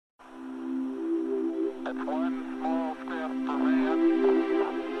It's one small step for man,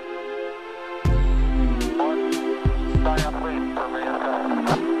 one giant leap for mankind.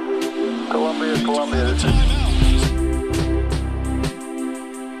 Columbia, this is...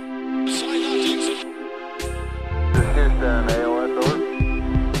 This is Houston, AOS, over.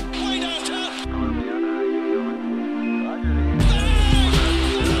 Columbia, how you doing? Roger,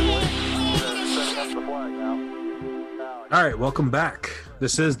 setting up the flag now. All right, welcome back.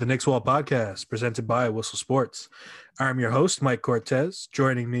 This is the Knicks Wall Podcast, presented by Whistle Sports. I'm your host, Mike Cortez.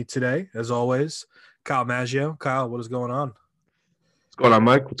 Joining me today, as always, Kyle Maggio. Kyle, what is going on? What's going on,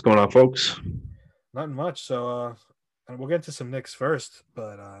 Mike? What's going on, folks? Nothing much. So and we'll get to some Knicks first.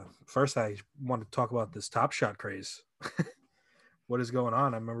 But first, I want to talk about this Top Shot craze. What is going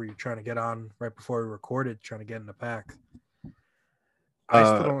on? I remember you trying to get on right before we recorded, trying to get in the pack. I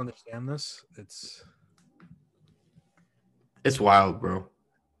still don't understand this. It's wild, bro.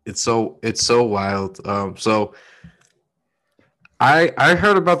 It's so wild. So I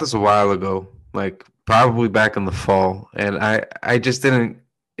heard about this a while ago, like probably back in the fall, and I just didn't.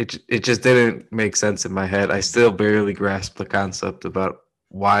 It just didn't make sense in my head. I still barely grasp the concept about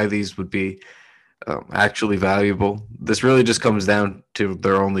why these would be actually valuable. This really just comes down to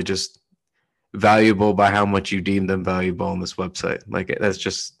they're only just valuable by how much you deem them valuable on this website. Like that's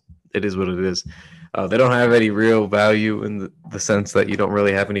just it is what it is. They don't have any real value in the sense that you don't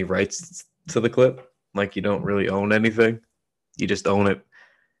really have any rights to the clip. Like you don't really own anything. You just own it.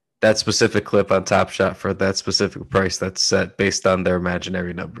 That specific clip on Top Shot for that specific price that's set based on their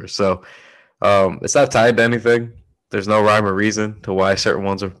imaginary numbers. So it's not tied to anything. There's no rhyme or reason to why certain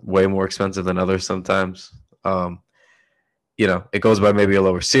ones are way more expensive than others sometimes. It goes by maybe a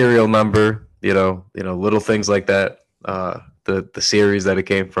lower serial number, little things like that. The series that it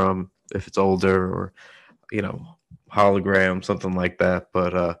came from, if it's older or, hologram, something like that.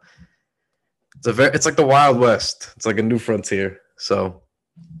 But it's like the Wild West. It's like a new frontier. So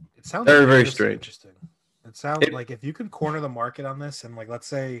It sounds very, like very just strange. Interesting. It sounds like if you can corner the market on this, and like let's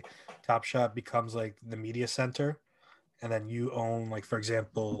say Top Shot becomes like the media center, and then you own, like for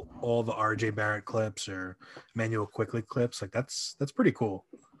example, all the RJ Barrett clips or Manuel Quickly clips, like that's pretty cool.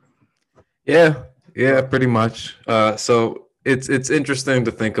 Yeah, pretty much. So it's interesting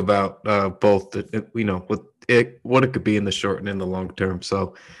to think about both what it could be in the short and in the long term.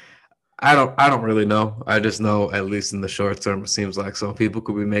 So I don't really know. I just know at least in the short term, it seems like some people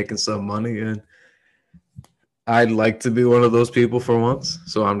could be making some money, and I'd like to be one of those people for once.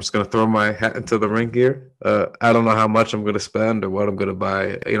 So I'm just gonna throw my hat into the ring here. I don't know how much I'm gonna spend or what I'm gonna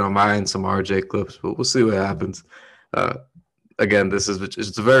buy. I'm buying some RJ clips, but we'll see what happens. Again, it's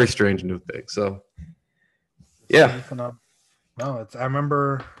a very strange new thing. So yeah. No, I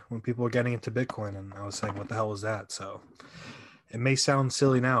remember when people were getting into Bitcoin, and I was saying, "What the hell was that?" So it may sound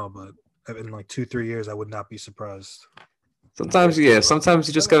silly now, but in like 2-3 years, I would not be surprised. Sometimes you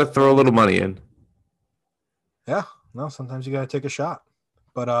just got to throw a little money in. Yeah, no, sometimes you got to take a shot.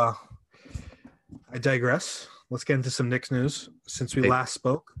 But I digress. Let's get into some Knicks news. Since we last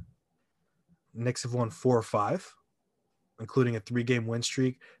spoke, Knicks have won 4 of 5, including a 3-game win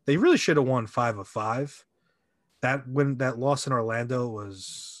streak. They really should have won 5 of 5. That loss in Orlando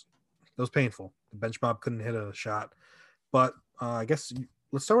was painful. The bench mob couldn't hit a shot. But I guess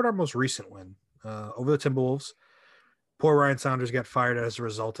let's start with our most recent win over the Timberwolves. Poor Ryan Saunders got fired as a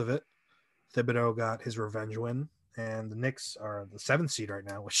result of it. Thibodeau got his revenge win, and the Knicks are the 7th seed right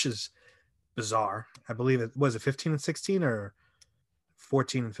now, which is bizarre. I believe it was 15 and 16 or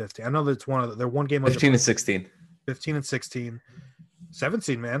 14 and 15. I know that they're one game 15 and 16. 15 and 16. 7th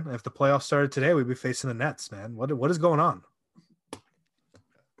seed, man. If the playoffs started today, we'd be facing the Nets, man. What is going on?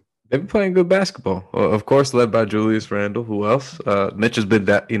 They've been playing good basketball. Of course, led by Julius Randle. Who else? Mitch has been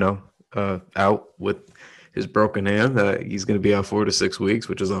out with his broken hand. He's going to be out 4 to 6 weeks,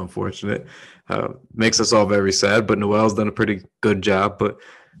 which is unfortunate. Makes us all very sad, but Noel's done a pretty good job. But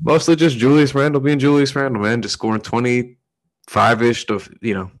mostly just Julius Randle being Julius Randle, man. Just scoring 25-ish to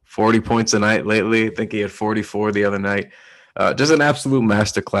 40 points a night lately. I think he had 44 the other night. Just an absolute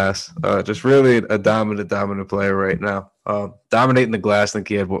masterclass. Just really a dominant player right now. Dominating the glass. I think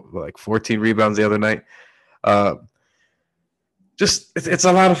he had 14 rebounds the other night. It's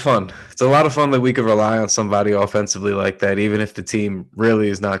a lot of fun. It's a lot of fun that we could rely on somebody offensively like that, even if the team really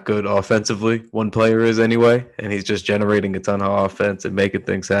is not good offensively. One player is anyway, and he's just generating a ton of offense and making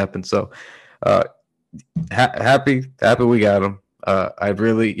things happen. So happy we got him. I'd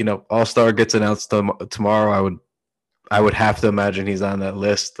really, All-Star gets announced tomorrow. I would have to imagine he's on that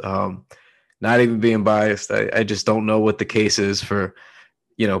list. Not even being biased, I just don't know what the case is for,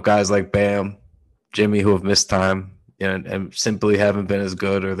 guys like Bam, Jimmy, who have missed time and simply haven't been as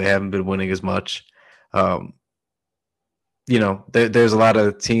good, or they haven't been winning as much. Um, there's a lot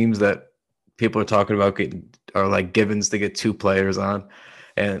of teams that people are talking about are like givens to get 2 players on.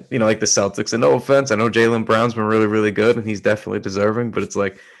 And, like the Celtics, and no offense, I know Jaylen Brown's been really, really good and he's definitely deserving, but it's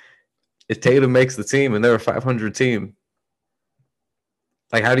like if Tatum makes the team and they're a 500 team,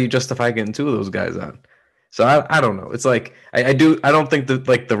 like how do you justify getting 2 of those guys on? So I don't know. It's like I don't think that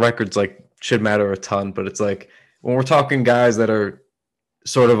like the records like should matter a ton, but it's like when we're talking guys that are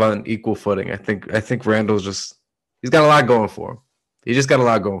sort of on equal footing, I think Randle's he's got a lot going for him. He just got a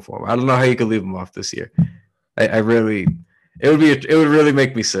lot going for him. I don't know how you could leave him off this year. I really, it would really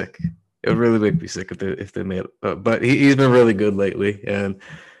make me sick. It would really make me sick if they made it. But he's been really good lately, and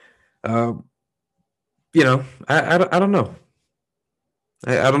I don't know.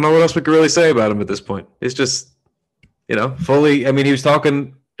 I don't know what else we could really say about him at this point. It's just, fully. I mean, he was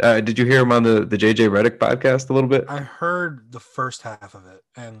talking. Did you hear him on the JJ Redick podcast a little bit? I heard the first half of it,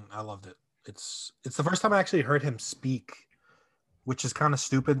 and I loved it. It's the first time I actually heard him speak, which is kind of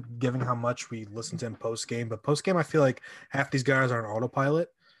stupid given how much we listen to him post game. But post game, I feel like half these guys are on autopilot.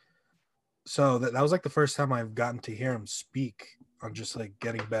 So that was like the first time I've gotten to hear him speak on just like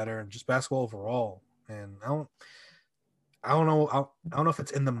getting better and just basketball overall. And I don't know if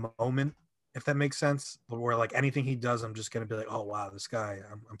it's in the moment, if that makes sense, where like anything he does, I'm just gonna be like, oh wow, this guy,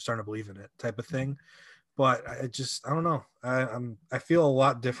 I'm starting to believe in it, type of thing. But I don't know. I feel a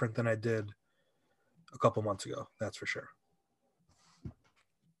lot different than I did a couple months ago. That's for sure.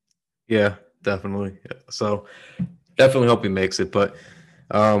 Yeah, definitely. So definitely hope he makes it. But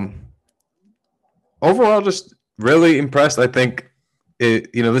overall, just really impressed. I think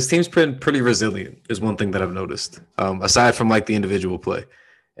this team's been pretty resilient is one thing that I've noticed, aside from like the individual play.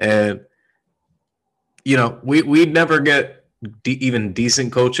 And, we never get even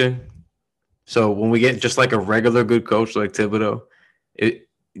decent coaching. So when we get just like a regular good coach like Thibodeau, it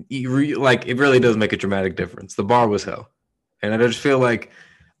really does make a dramatic difference. The bar was hell. And I just feel like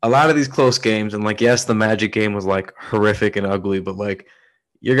a lot of these close games, and like, yes, the Magic game was like horrific and ugly, but like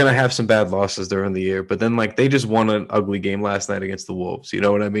you're going to have some bad losses during the year. But then like they just won an ugly game last night against the Wolves. You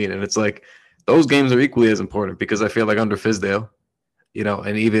know what I mean? And it's like those games are equally as important because I feel like under Fizdale,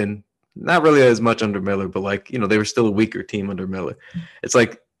 and even not really as much under Miller, but like, they were still a weaker team under Miller. It's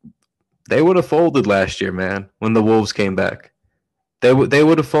like they would have folded last year, man, when the Wolves came back. They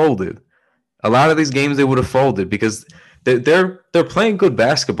would have folded. A lot of these games they would have folded because they're playing good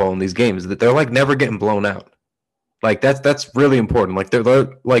basketball in these games. They're like never getting blown out. Like that's really important. Like they're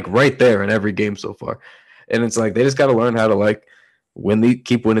like right there in every game so far. And it's like they just got to learn how to like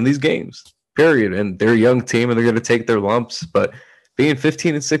keep winning these games. Period. And they're a young team and they're going to take their lumps, but being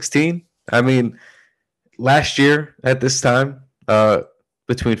 15-16, I mean, last year at this time,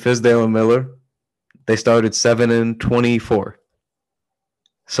 between Fizdale and Miller, they started 7-24.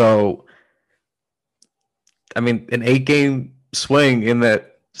 So, I mean, an 8-game swing in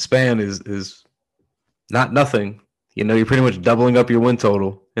that span is not nothing. You're pretty much doubling up your win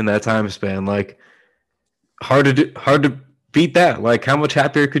total in that time span. Like, hard to beat that. Like, how much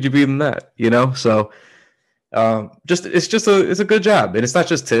happier could you be than that? So. It's a good job, and it's not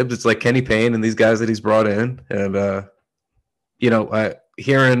just Tibbs. It's like Kenny Payne and these guys that he's brought in, and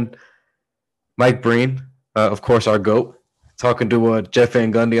hearing Mike Breen, of course, our GOAT, talking to Jeff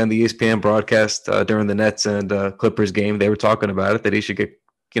Van Gundy on the ESPN broadcast during the Nets and Clippers game. They were talking about it that he should get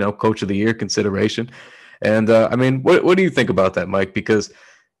Coach of the Year consideration. And I mean, what do you think about that, Mike? Because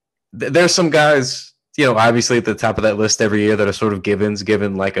there's some guys, obviously at the top of that list every year that are sort of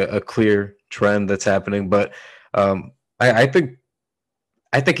given like a clear trend that's happening. But I think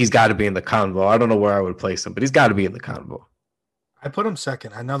he's got to be in the convo. I don't know where I would place him, but he's got to be in the convo. I put him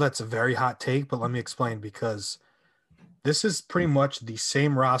second. I know that's a very hot take, but let me explain, because this is pretty much the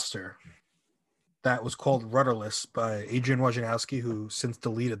same roster that was called rudderless by Adrian Wojnarowski, who since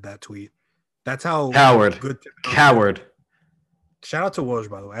deleted that tweet. That's how Coward. Shout out to Woj,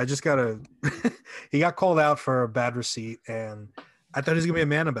 by the way. I just he got called out for a bad receipt, and I thought he was gonna be a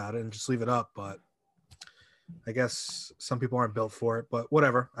man about it and just leave it up, but I guess some people aren't built for it. But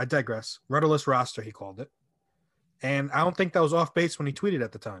whatever. I digress. Rudderless roster, he called it, and I don't think that was off base when he tweeted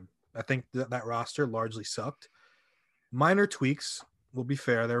at the time. I think that roster largely sucked. Minor tweaks. Will be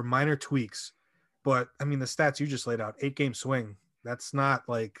fair. There are minor tweaks, but I mean the stats you just laid out. 8-game swing. That's not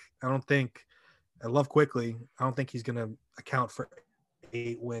like I love quickly. I don't think he's gonna account for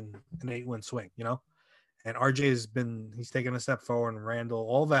an 8-win swing, And RJ he's taken a step forward, and Randle,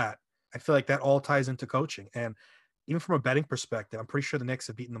 all that. I feel like that all ties into coaching. And even from a betting perspective, I'm pretty sure the Knicks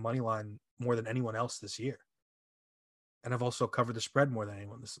have beaten the money line more than anyone else this year. And I've also covered the spread more than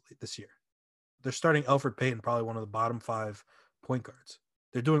anyone this year. They're starting Elfrid Payton, probably one of the bottom 5 point guards.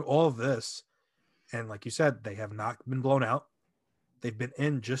 They're doing all of this, And like you said, they have not been blown out. They've been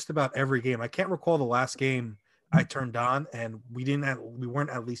in just about every game. I can't recall the last game I turned on and we weren't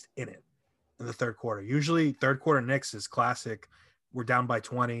at least in it in the third quarter. Usually third quarter Knicks is classic. We're down by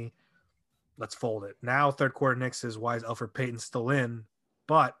 20. Let's fold it. Now third quarter Knicks is why is Elfrid Payton still in,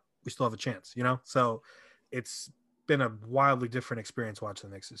 but we still have a chance, you know? So it's been a wildly different experience watching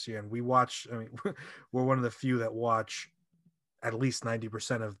the Knicks this year. And we're one of the few that watch at least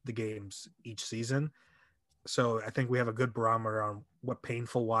 90% of the games each season. So I think we have a good barometer on what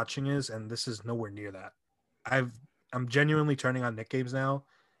painful watching is, and this is nowhere near that. I'm genuinely turning on Knick games now,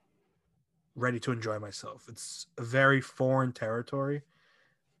 ready to enjoy myself. It's a very foreign territory,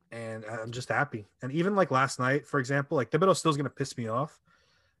 and I'm just happy. And even like last night, for example, like Thibodeau still's going to piss me off,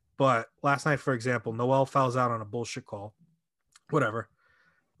 but last night, for example, Noel fouls out on a bullshit call. Whatever.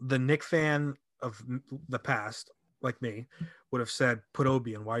 The Knick fan of the past, like me, would have said, put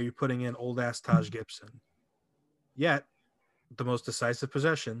Obi in. Why are you putting in old-ass Taj Gibson? Yet, the most decisive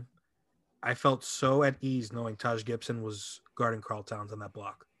possession, I felt so at ease knowing Taj Gibson was guarding Karl Towns on that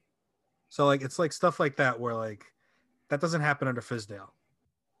block. So, like, it's like stuff like that where, like, that doesn't happen under Fizdale.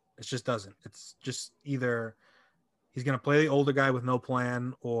 It just doesn't. It's just either he's going to play the older guy with no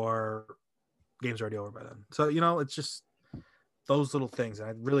plan or game's already over by then. So, you know, it's just those little things.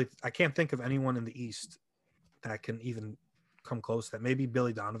 And I can't think of anyone in the East that can even come close to that. Maybe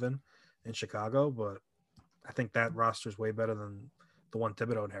Billy Donovan in Chicago, but I think that roster is way better than the one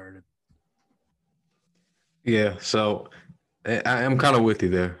Thibodeau inherited. Yeah, so I'm kind of with you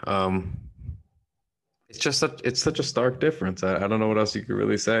there. It's such a stark difference. I don't know what else you could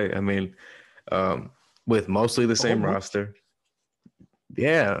really say. I mean, with mostly the same roster,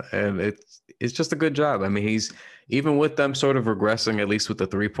 yeah, and it's just a good job. I mean, he's even with them sort of regressing, at least with the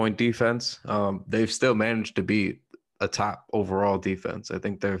 3-point defense, they've still managed to be a top overall defense. I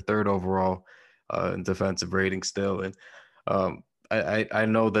think they're third overall in defensive rating still, and I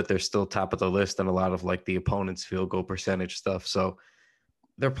know that they're still top of the list in a lot of like the opponent's field goal percentage stuff. So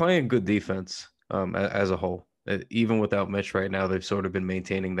they're playing good defense as a whole. Even without Mitch right now, they've sort of been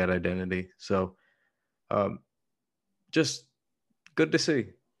maintaining that identity. So just good to see.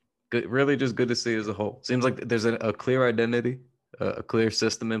 Good, really just good to see as a whole. Seems like there's a clear identity, a clear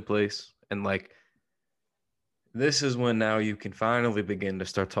system in place. And like, this is when now you can finally begin to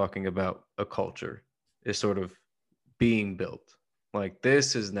start talking about a culture is sort of being built. Like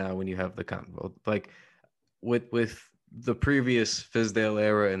this is now when you have the convo. Like with the previous Fizdale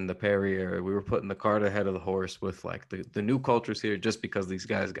era and the Perry era, we were putting the cart ahead of the horse with like the new cultures here just because these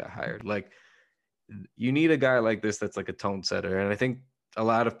guys got hired. Like you need a guy like this that's like a tone setter. And I think a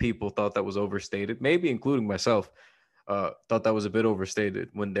lot of people thought that was overstated, maybe including myself, thought that was a bit overstated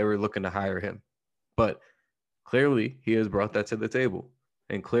when they were looking to hire him. But clearly he has brought that to the table.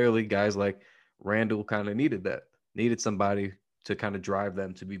 And clearly guys like Randle kind of needed somebody to kind of drive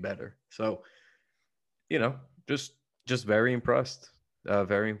them to be better. So, you know, just very impressed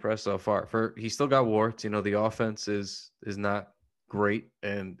so far. He still got warts. You know, the offense is not great,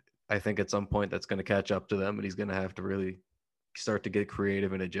 and I think at some point that's going to catch up to them, and he's going to have to really start to get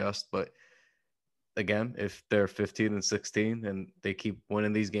creative and adjust. But again, if they're 15 and 16 and they keep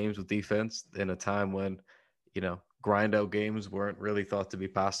winning these games with defense in a time when, you know, grind out games weren't really thought to be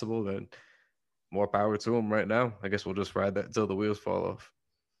possible, then more power to them right now. I guess we'll just ride that until the wheels fall off.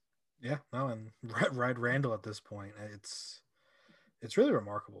 Yeah, no, and ride Randle at this point. It's really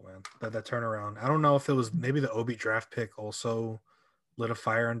remarkable, man. That turnaround. I don't know if it was maybe the Obi draft pick also lit a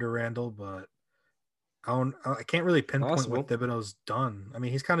fire under Randle, but I can't really pinpoint what Thibodeau's done. I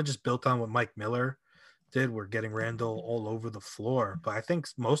mean, he's kind of just built on what Mike Miller did. We're getting Randle all over the floor, but I think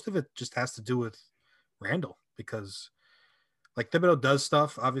most of it just has to do with Randle because, like, Thibodeau does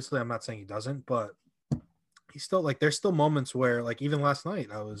stuff. Obviously, I'm not saying he doesn't, but he's still like there's still moments where like even last night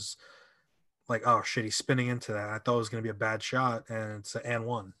I was like, oh shit, he's spinning into that. I thought it was going to be a bad shot, and it's an and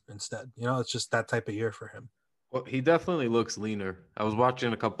one instead. You know, it's just that type of year for him. Well, he definitely looks leaner. I was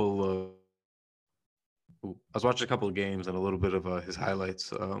watching a couple of games and a little bit of his highlights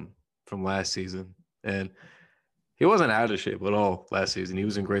from last season, and he wasn't out of shape at all last season. He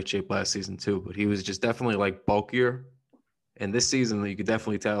was in great shape last season too, but he was just definitely like bulkier. And this season, you could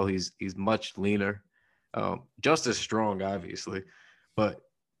definitely tell he's much leaner, just as strong, obviously, but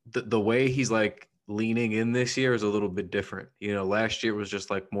the way he's like leaning in this year is a little bit different. You know, last year was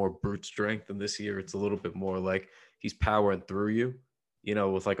just like more brute strength, and this year it's a little bit more like he's powering through you, you know,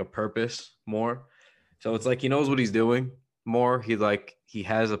 with like a purpose more. So it's like he knows what he's doing more. He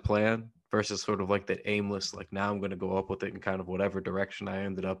has a plan versus sort of like that aimless, like now I'm going to go up with it in kind of whatever direction I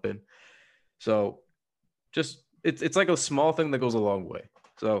ended up in. So just it's like a small thing that goes a long way.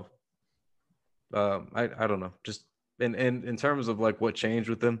 So I don't know. Just in terms of like what changed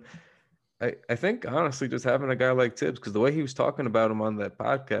with them, I think honestly just having a guy like Tibbs, because the way he was talking about him on that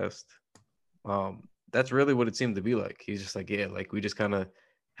podcast, that's really what it seemed to be like. He's just like, yeah, like we just kind of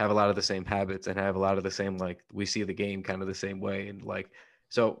have a lot of the same habits and have a lot of the same, like we see the game kind of the same way. And like,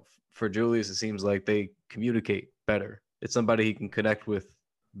 so for Julius, it seems like they communicate better. It's somebody he can connect with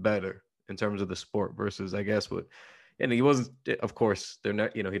better in terms of the sport versus, I guess, what, and he wasn't, of course, they're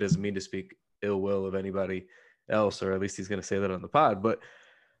not, he doesn't mean to speak ill will of anybody else, or at least he's going to say that on the pod. But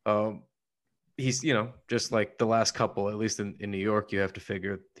he's, just like the last couple, at least in New York, you have to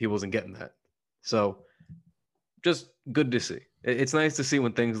figure he wasn't getting that. So just good to see. It's nice to see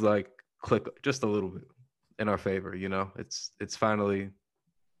when things like click just a little bit in our favor. It's finally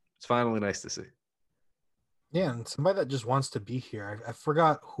nice to see. Yeah, and somebody that just wants to be here. I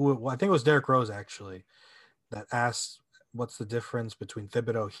forgot who it was. I think it was Derrick Rose actually that asked, "What's the difference between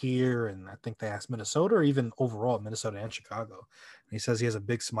Thibodeau here?" And I think they asked Minnesota, or even overall Minnesota and Chicago. And he says he has a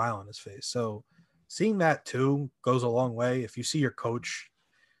big smile on his face. So seeing that too goes a long way. If you see your coach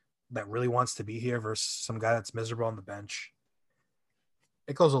that really wants to be here versus some guy that's miserable on the bench,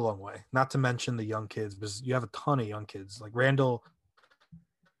 it goes a long way. Not to mention the young kids, because you have a ton of young kids like Randle.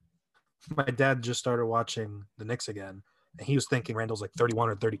 My dad just started watching the Knicks again, and he was thinking Randall's like 31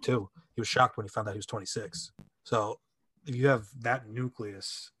 or 32. He was shocked when he found out he was 26. So if you have that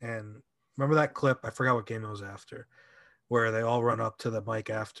nucleus, and remember that clip, I forgot what game it was after, where they all run up to the mic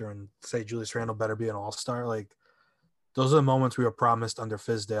after and say Julius Randle better be an all-star. Like, those are the moments we were promised under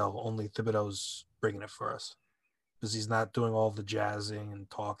Fizdale. Only Thibodeau's bringing it for us, because he's not doing all the jazzing and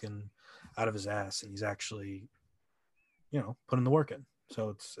talking out of his ass, and he's actually, putting the work in. So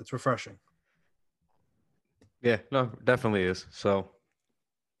it's refreshing. Yeah, no, definitely is. So,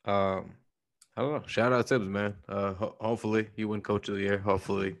 I don't know. Shout out Tibbs, man. Hopefully you win Coach of the Year.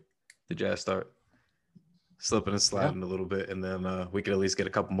 Hopefully the Jazz start slipping and sliding a little bit, and then we could at least get a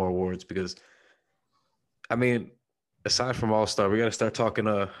couple more awards. Because, I mean, aside from All Star, we got to start talking.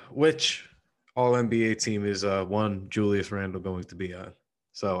 Which All NBA team is one Julius Randle going to be on?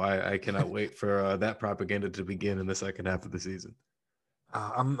 So I cannot wait for that propaganda to begin in the second half of the season.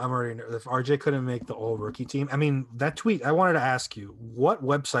 I'm already. If RJ couldn't make the all rookie team, I mean, that tweet. I wanted to ask you, what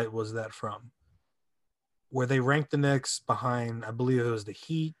website was that from? Where they ranked the Knicks behind, I believe it was the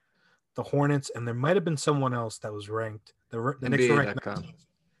Heat, the Hornets, and there might have been someone else that was ranked. The Knicks were ranked 19th.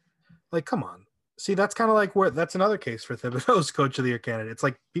 Like, come on. See, that's kind of like that's another case for Thibodeau's Coach of the Year candidate. It's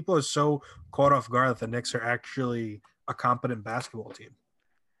like people are so caught off guard that the Knicks are actually a competent basketball team.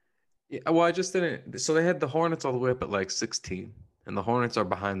 Yeah, well, I just didn't. So they had the Hornets all the way up at like 16, and the Hornets are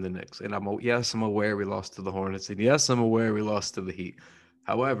behind the Knicks. And I'm aware we lost to the Hornets, and yes, I'm aware we lost to the Heat.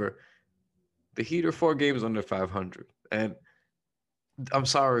 However, the Heat are 4 games under 500, and I'm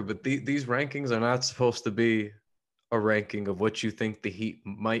sorry, but these rankings are not supposed to be a ranking of what you think the Heat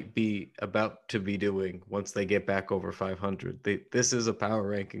might be about to be doing once they get back over 500. This is a power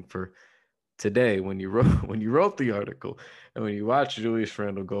ranking for today when you wrote the article, and when you watch Julius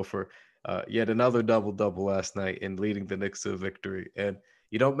Randle go for yet another double last night and leading the Knicks to a victory, and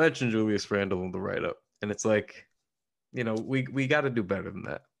you don't mention Julius Randle in the write up, and it's like, we got to do better than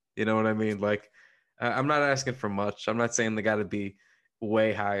that. You know what I mean? Like, I'm not asking for much. I'm not saying they got to be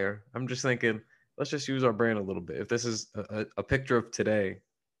way higher. I'm just thinking, let's just use our brain a little bit. If this is a picture of today,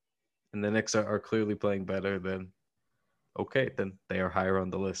 and the Knicks are clearly playing better, then okay, then they are higher on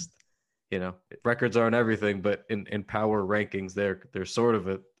the list. Records aren't everything, but in power rankings, they're sort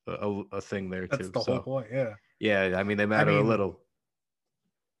of a thing there too. That's the whole point, yeah. Yeah, I mean, they matter a little.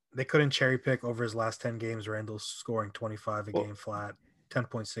 They couldn't cherry pick over his last 10 games. Randall's scoring 25 a game flat,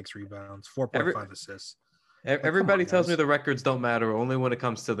 10.6 rebounds, 4.5 assists. Everybody tells me the records don't matter only when it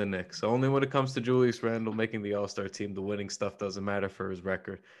comes to the Knicks. Only when it comes to Julius Randle making the All-Star team, the winning stuff doesn't matter for his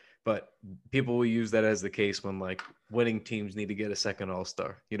record. But people will use that as the case when like winning teams need to get a second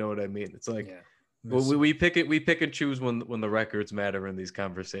All-Star. You know what I mean? It's like, we pick and choose when the records matter in these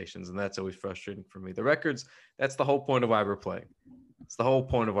conversations, and that's always frustrating for me. The records, that's the whole point of why we're playing. It's the whole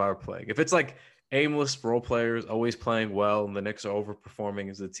point of why we're playing. If it's like aimless role players always playing well and the Knicks are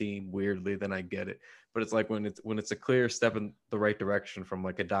overperforming as a team weirdly, then I get it. But it's like when it's a clear step in the right direction from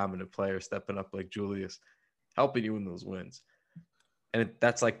like a dominant player stepping up like Julius, helping you in those wins. And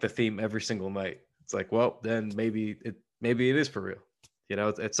that's like the theme every single night. It's like, well, then maybe it is for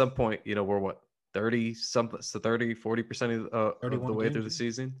real. At some point, we're what, 40% of the way through the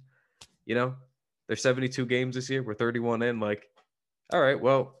season. There's 72 games this year. We're 31 in. Like, all right,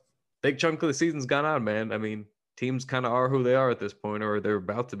 well, big chunk of the season's gone on, man. I mean, teams kind of are who they are at this point, or they're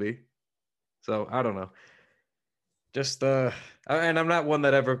about to be. So I don't know. Just and I'm not one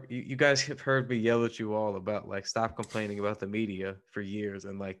that ever you guys have heard me yell at you all about like stop complaining about the media for years,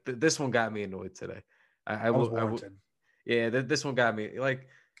 and like this one got me annoyed today. That was I will warranted. yeah, this one got me like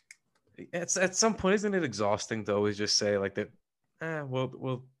at some point, isn't it exhausting to always just say like that?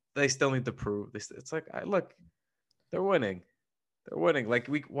 Well, they still need to prove this. It's like, look, they're winning. They're winning. Like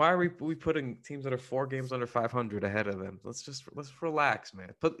why are we putting teams that are 4 games under 500 ahead of them? Let's relax, man.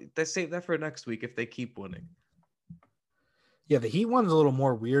 Let's save that for next week if they keep winning. Yeah, the Heat one's a little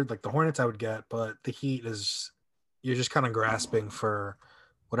more weird. Like the Hornets, I would get, but the Heat is you're just kind of grasping for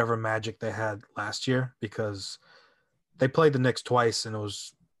whatever magic they had last year because they played the Knicks twice and it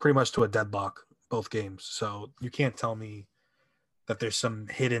was pretty much to a deadlock both games. So you can't tell me that there's some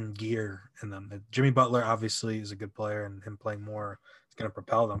hidden gear in them. Jimmy Butler obviously is a good player, and him playing more is going to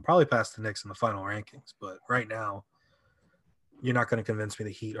propel them probably past the Knicks in the final rankings. But right now, you're not going to convince me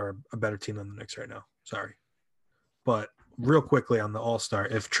the Heat are a better team than the Knicks right now. Sorry. But real quickly on the All-Star,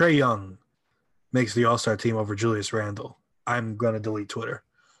 if Trae Young makes the All-Star team over Julius Randle, I'm going to delete Twitter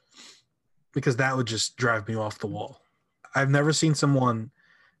because that would just drive me off the wall. I've never seen someone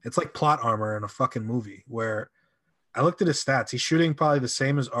 – it's like plot armor in a fucking movie where I looked at his stats. He's shooting probably the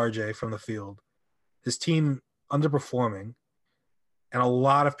same as RJ from the field. His team underperforming. And a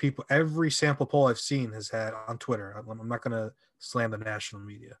lot of people – every sample poll I've seen has had on Twitter – I'm not going to slam the national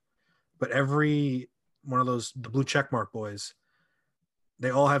media. But every one of those – the blue checkmark boys – they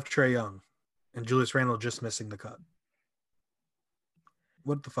all have Trae Young and Julius Randle just missing the cut.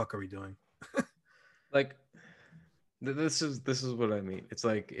 What the fuck are we doing? Like this is what I mean. It's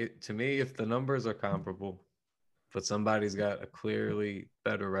like to me, if the numbers are comparable, but somebody's got a clearly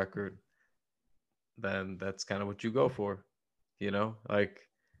better record, then that's kind of what you go for, you know? Like,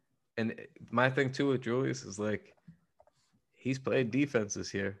 and my thing too with Julius is like he's played defense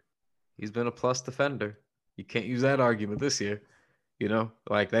this year. He's been a plus defender. You can't use that argument this year. You know,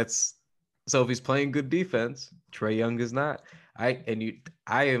 like that's so if he's playing good defense, Trae Young is not. I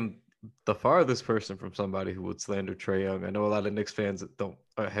am the farthest person from somebody who would slander Trae Young. I know a lot of Knicks fans that don't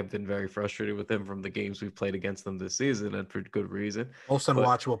have been very frustrated with him from the games we've played against them this season, and for good reason. Most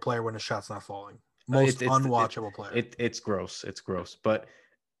unwatchable player when the shot's not falling. Most It's unwatchable player. It's gross. It's gross. But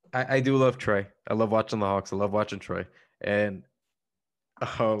I do love Trae. I love watching the Hawks. I love watching Trae. And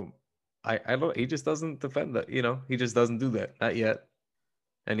I don't. He just doesn't defend that. You know, he just doesn't do that. Not yet.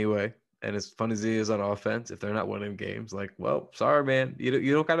 Anyway, and as fun as he is on offense, if they're not winning games, like, well, sorry, man,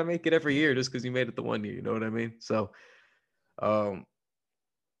 you don't got to make it every year just because you made it the one year. You know what I mean? So,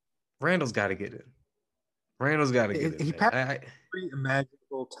 Randall's got to get in. Randall's got to get in. He passed a pretty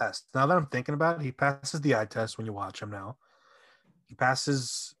imaginable test. Now that I'm thinking about it, he passes the eye test when you watch him now. He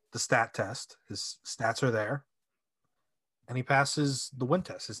passes the stat test. His stats are there. And he passes the win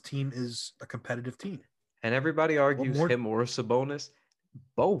test. His team is a competitive team. And everybody argues him or Sabonis.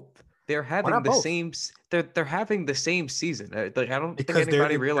 Both. They're having the same. They're having the same season. Like I don't think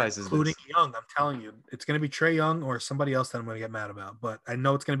anybody realizes including this. Young. I'm telling you, it's going to be Trae Young or somebody else that I'm going to get mad about. But I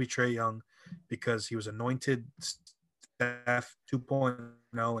know it's going to be Trae Young because he was anointed Steph 2.0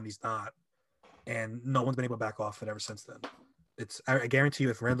 and he's not, and no one's been able to back off it ever since then. I guarantee you,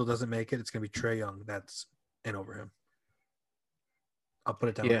 if Randall doesn't make it, it's going to be Trae Young that's in over him. I'll put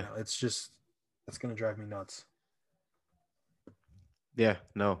it down right now. It's going to drive me nuts. Yeah,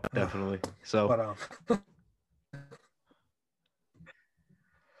 no, definitely. So, but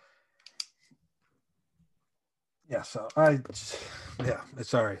yeah, so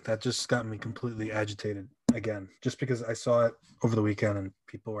sorry. That just got me completely agitated again, just because I saw it over the weekend and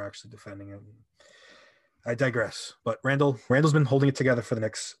people were actually defending it. I digress. But Randall's been holding it together for the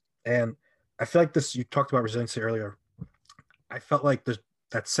Knicks, and I feel like this. You talked about resiliency earlier. I felt like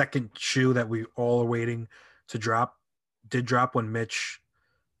that second shoe that we all are waiting to drop did drop when Mitch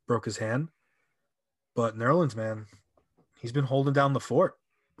broke his hand. But Nerlens, man, he's been holding down the fort.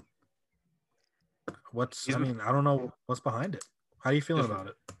 I don't know what's behind it. How are you feeling about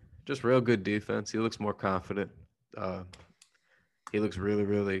it? Just real good defense. He looks more confident. He looks really,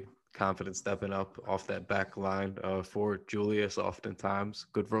 really confident stepping up off that back line for Julius oftentimes.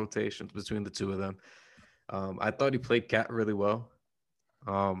 Good rotations between the two of them. I thought he played Cat really well.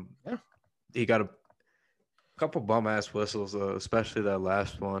 He got a couple bum-ass whistles, especially that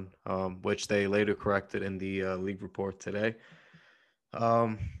last one, which they later corrected in the league report today.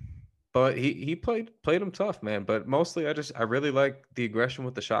 But he played him tough, man. But mostly I really like the aggression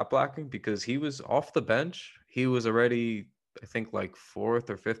with the shot blocking because he was off the bench. He was already, I think, like fifth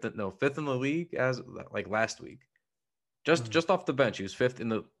in the league as like last week. Just off the bench. He was fifth in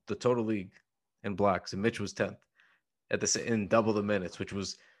the total league in blocks, and Mitch was 10th in double the minutes, which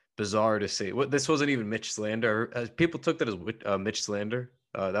was bizarre to see. What this wasn't even Mitch slander. People took that as Mitch slander.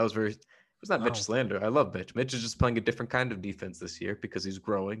 That was very. It was not Mitch No. slander. I love Mitch. Mitch is just playing a different kind of defense this year because he's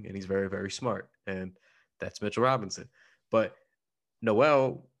growing and he's very, very smart. And that's Mitchell Robinson. But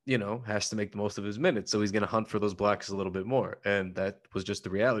Noel, has to make the most of his minutes. So he's going to hunt for those blocks a little bit more. And that was just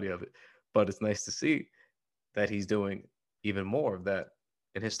the reality of it. But it's nice to see that he's doing even more of that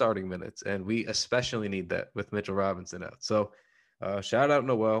in his starting minutes. And we especially need that with Mitchell Robinson out. So shout out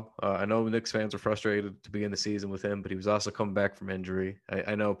Noel. I know Knicks fans are frustrated to begin the season with him, but he was also coming back from injury.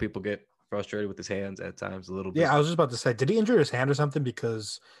 I know people get frustrated with his hands at times a little bit. Yeah, I was just about to say, did he injure his hand or something?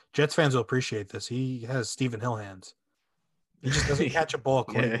 Because Jets fans will appreciate this. He has Stephen Hill hands. He just doesn't catch a ball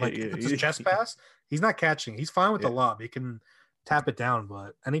clean. If it's a chest pass, he's not catching. He's fine with the lob. He can tap it down,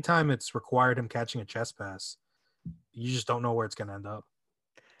 but anytime it's required him catching a chest pass, you just don't know where it's going to end up.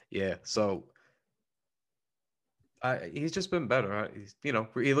 Yeah, so he's just been better.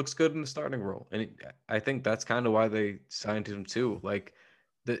 He looks good in the starting role, and I think that's kind of why they signed him too. Like,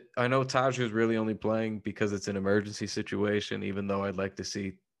 I know Taj is really only playing because it's an emergency situation. Even though I'd like to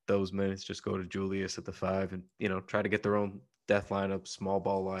see those minutes just go to Julius at the 5 and try to get their own death lineup, small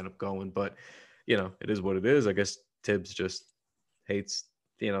ball lineup going. But it is what it is. I guess Tibbs just hates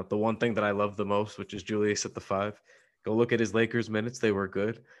the one thing that I love the most, which is Julius at the 5. Go look at his Lakers minutes; they were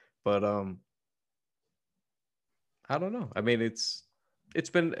good, but I don't know. I mean, it's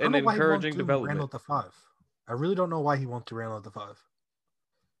been an encouraging development. Randle at the 5. I really don't know why he won't do Randle at the 5.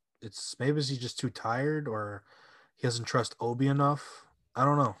 It's maybe he's just too tired, or he doesn't trust Obi enough. I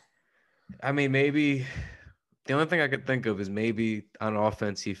don't know. I mean, maybe the only thing I could think of is maybe on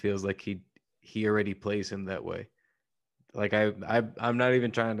offense he feels like he already plays him that way. Like I'm not even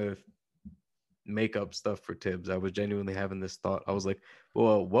trying to make up stuff for Tibbs. I was genuinely having this thought. I was like,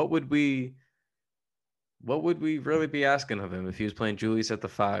 well, what would we really be asking of him if he was playing Julius at the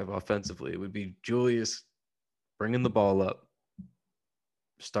 5 offensively? It would be Julius bringing the ball up,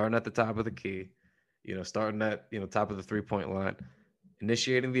 starting at the top of the key, starting at, top of the 3-point line,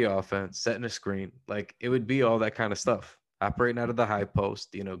 initiating the offense, setting a screen. Like, it would be all that kind of stuff. Operating out of the high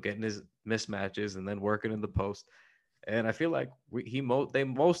post, getting his mismatches and then working in the post. And I feel like they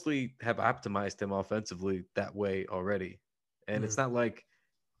mostly have optimized him offensively that way already. And it's not like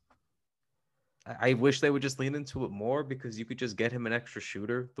I wish they would just lean into it more, because you could just get him an extra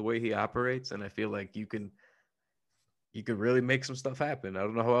shooter the way he operates. And I feel like you could really make some stuff happen. I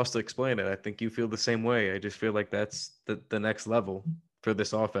don't know how else to explain it. I think you feel the same way. I just feel like that's the next level for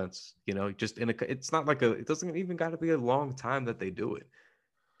this offense. It's not like it doesn't even got to be a long time that they do it.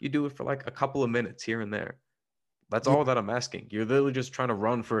 You do it for like a couple of minutes here and there. That's all that I'm asking. You're literally just trying to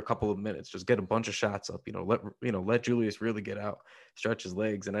run for a couple of minutes. Just get a bunch of shots up. Let Julius really get out, stretch his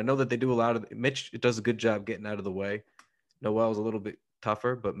legs. And I know that they do a lot of. Mitch does a good job getting out of the way. Noel's a little bit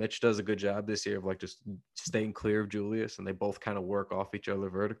tougher, but Mitch does a good job this year of like just staying clear of Julius, and they both kind of work off each other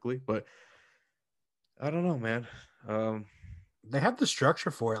vertically. But I don't know, man. They have the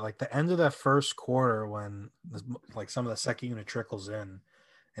structure for it. Like the end of that first quarter, when like some of the second unit trickles in,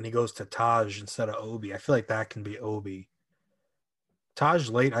 and he goes to Taj instead of Obi. I feel like that can be Obi. Taj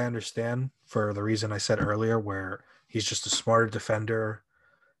late, I understand, for the reason I said earlier, where he's just a smarter defender.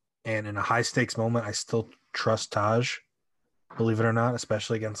 And in a high stakes moment, I still trust Taj, believe it or not,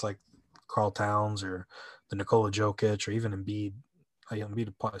 especially against like Karl Towns or the Nikola Jokic or even Embiid. Embiid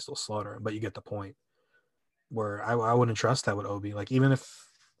would probably still slaughter him, but you get the point. Where I wouldn't trust that with Obi. Like, even if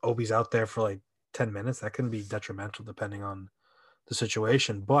Obi's out there for like 10 minutes, that can be detrimental depending on the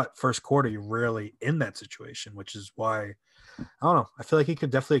situation. But first quarter, you're rarely in that situation, which is why, I don't know, I feel like he could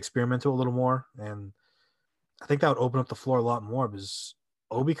definitely experiment a little more. And I think that would open up the floor a lot more, because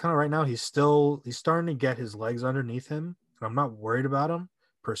Obi kind of right now, he's starting to get his legs underneath him. And I'm not worried about him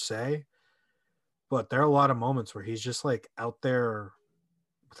per se. But there are a lot of moments where he's just like out there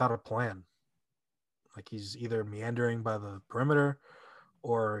without a plan. Like he's either meandering by the perimeter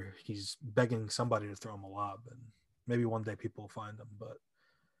or he's begging somebody to throw him a lob. And maybe one day people will find him. But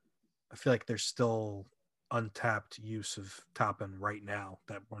I feel like there's still untapped use of Toppin right now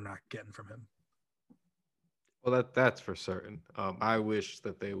that we're not getting from him. Well, that's for certain. I wish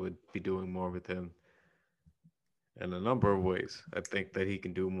that they would be doing more with him in a number of ways. I think that he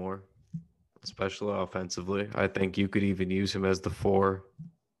can do more, especially offensively. I think you could even use him as the 4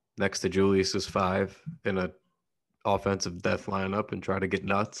 next to Julius's 5 in a offensive death lineup and try to get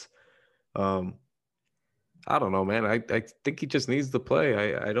nuts. I don't know, man. I think he just needs to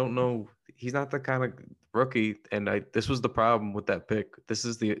play. I don't know. He's not the kind of rookie, and this was the problem with that pick. This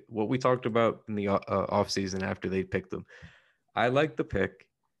is what we talked about in the offseason after they picked him. I like the pick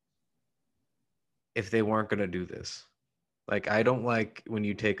if they weren't going to do this. Like, I don't like when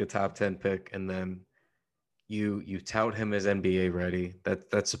you take a top 10 pick and then you tout him as NBA ready.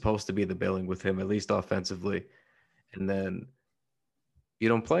 That's supposed to be the billing with him, at least offensively, and then you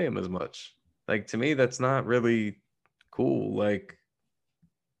don't play him as much. Like, to me, that's not really cool. Like,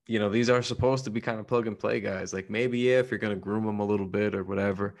 these are supposed to be kind of plug and play guys. Like, maybe, yeah, if you're going to groom him a little bit or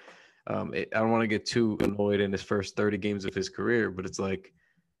whatever. I don't want to get too annoyed in his first 30 games of his career, but it's like,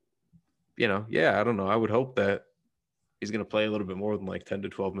 yeah, I don't know. I would hope that he's going to play a little bit more than like 10 to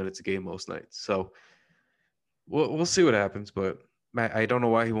 12 minutes a game most nights. So we'll see what happens, but I don't know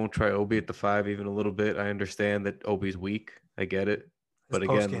why he won't try Obi at the 5 even a little bit. I understand that Obi's weak. I get it. His But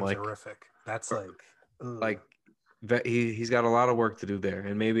post again, game's horrific. That's like he's got a lot of work to do there.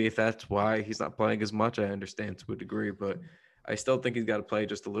 And maybe if that's why he's not playing as much, I understand to a degree, but I still think he's got to play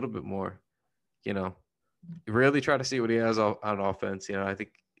just a little bit more, really try to see what he has on offense. I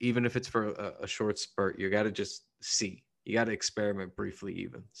think even if it's for a short spurt, you got to just see. You got to experiment briefly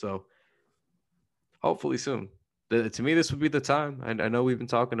even. So hopefully soon. To me, this would be the time. I know we've been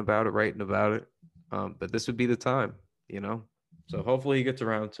talking about it, writing about it, but this would be the time, So hopefully he gets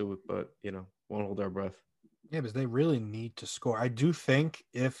around to it, but, won't hold our breath. Yeah, because they really need to score. I do think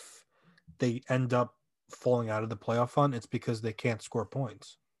if they end up falling out of the playoff hunt, it's because they can't score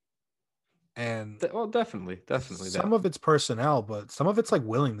points. And definitely some of it's personnel, but some of it's like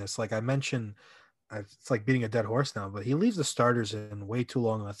willingness. Like I mentioned, it's like beating a dead horse now, but he leaves the starters in way too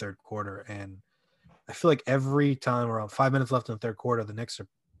long in the third quarter. And I feel like every time around 5 minutes left in the third quarter, the Knicks are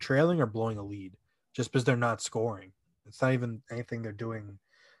trailing or blowing a lead just because they're not scoring. It's not even anything they're doing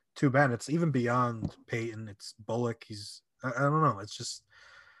too bad. It's even beyond Peyton. It's Bullock. I don't know. It's just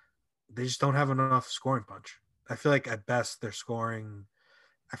they just don't have enough scoring punch. I feel like at best they're scoring.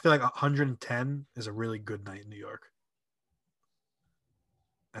 I feel like 110 is a really good night in New York.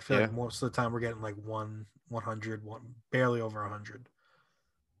 I feel like most of the time we're getting like 100, barely over 100.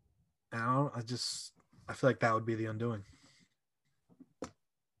 And I feel like that would be the undoing.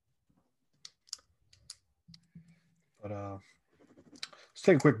 But let's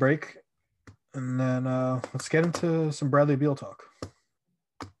take a quick break, and then let's get into some Bradley Beal talk.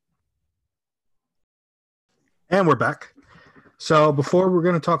 And we're back. So before we're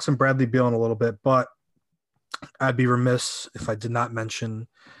going to talk some Bradley Beal in a little bit, but I'd be remiss if I did not mention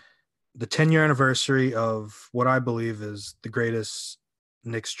the 10-year anniversary of what I believe is the greatest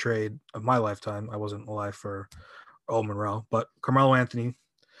Knicks trade of my lifetime. I wasn't alive for Earl Monroe, but Carmelo Anthony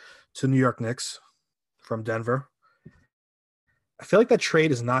to New York Knicks from Denver. I feel like that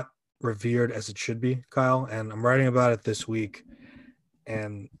trade is not revered as it should be, Kyle, and I'm writing about it this week.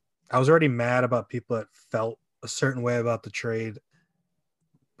 And I was already mad about people that felt a certain way about the trade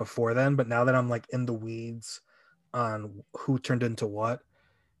before then, but now that I'm like in the weeds on who turned into what,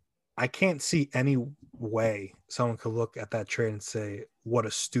 I can't see any way someone could look at that trade and say, what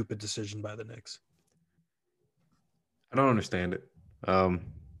a stupid decision by the Knicks. I don't understand it.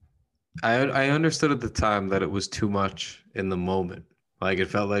 I understood at the time that it was too much in the moment. Like, it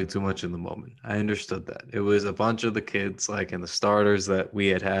felt like too much in the moment. I understood that. It was a bunch of the kids, like, and the starters that we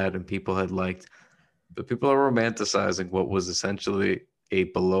had and people had liked. But people are romanticizing what was essentially a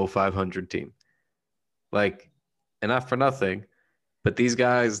below 500 team. Like, and not for nothing, but these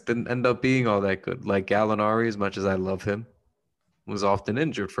guys didn't end up being all that good. Like Gallinari, as much as I love him, was often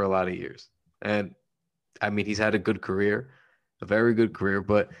injured for a lot of years. And, I mean, he's had a good career, a very good career,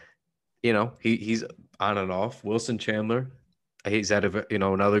 but, he's on and off. Wilson Chandler, he's had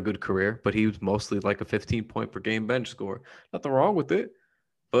another good career, but he was mostly like a 15-point per game bench scorer. Nothing wrong with it,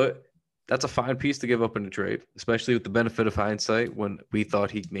 but that's a fine piece to give up in a trade, especially with the benefit of hindsight when we thought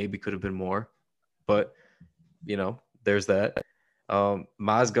he maybe could have been more. But, there's that.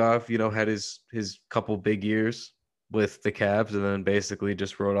 Mozgov, had his couple big years with the Cavs and then basically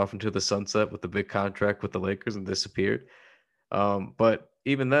just rode off into the sunset with the big contract with the Lakers and disappeared. But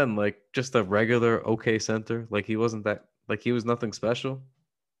even then, like, just a regular okay center, like he wasn't that, like, he was nothing special.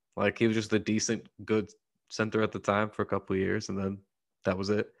 Like, he was just a decent, good center at the time for a couple of years, and then that was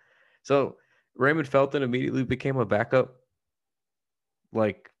it. So Raymond Felton immediately became a backup.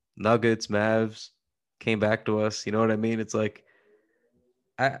 Like, Nuggets, Mavs came back to us. You know what I mean? It's like,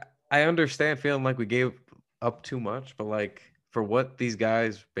 I understand feeling like we gave up too much, but like, for what these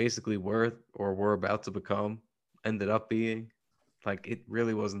guys basically were or were about to become, ended up being, like, it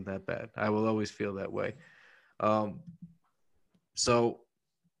really wasn't that bad. I will always feel that way. So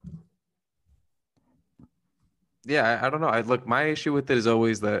yeah, I don't know. Look, my issue with it is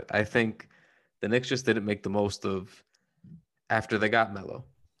always that I think the Knicks just didn't make the most of after they got Melo.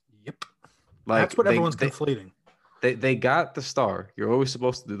 Yep. Like, that's what everyone's conflating. They got the star. You're always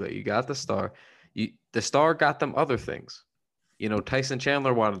supposed to do that. You got the star. The star got them other things. Tyson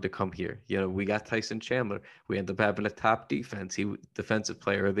Chandler wanted to come here. We got Tyson Chandler. We ended up having a top defense. He defensive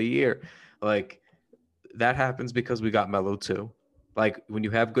player of the year. Like that happens because we got Melo too. Like when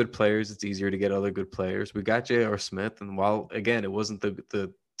you have good players, it's easier to get other good players. We got J.R. Smith, and while again it wasn't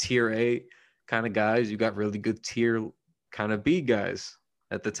the tier A kind of guys, you got really good tier kind of B guys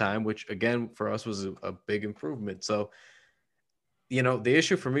at the time, which again for us was a big improvement. So, the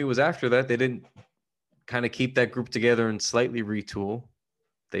issue for me was after that they didn't kind of keep that group together and slightly retool.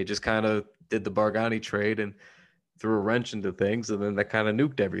 They just kind of did the Bargani trade and threw a wrench into things, and then that kind of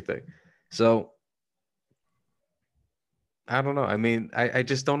nuked everything. So I don't know. I mean, I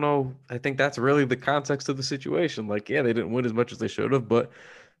just don't know. I think that's really the context of the situation. Like, yeah, they didn't win as much as they should have, but,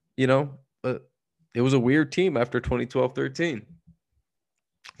 it was a weird team after 2012-13.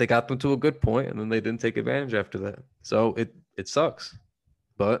 They got them to a good point, and then they didn't take advantage after that. So it sucks.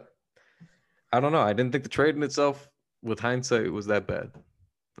 But I don't know. I didn't think the trade in itself, with hindsight, was that bad.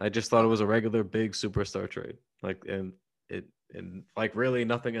 I just thought it was a regular big superstar trade. And really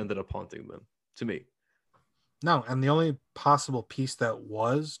nothing ended up haunting them to me. No, and the only possible piece that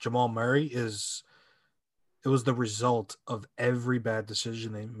was Jamal Murray is it was the result of every bad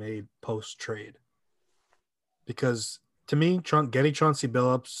decision they made post-trade. Because to me, getting Chauncey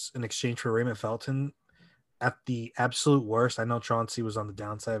Billups in exchange for Raymond Felton, at the absolute worst, I know Chauncey was on the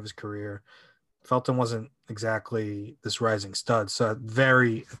downside of his career. Felton wasn't exactly this rising stud. So at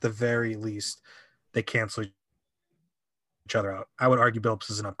the very least, they cancel each other out. I would argue Billups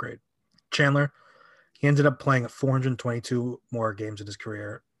is an upgrade. Chandler, he ended up playing 422 more games in his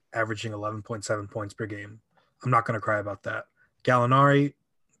career, averaging 11.7 points per game. I'm not going to cry about that. Gallinari,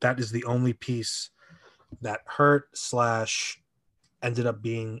 that is the only piece that hurt / ended up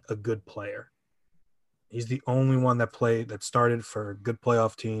being a good player. He's the only one that started for good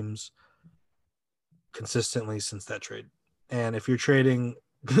playoff teams consistently since that trade. And if you're trading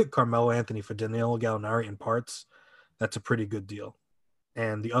Carmelo Anthony for Danilo Gallinari in parts, that's a pretty good deal.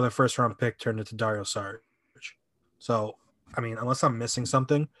 And the other first round pick turned into Dario Saric. So, I mean, unless I'm missing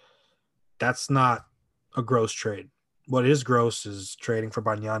something, that's not a gross trade. What is gross is trading for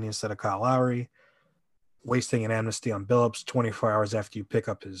Bargnani instead of Kyle Lowry, wasting an amnesty on Billups 24 hours after you pick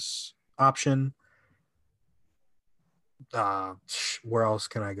up his option. Where else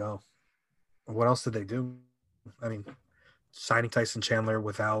can I go? What else did they do? I mean, signing Tyson Chandler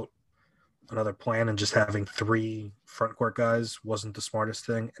without another plan and just having 3 front court guys wasn't the smartest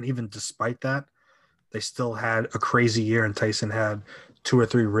thing. And even despite that, they still had a crazy year, and Tyson had 2 or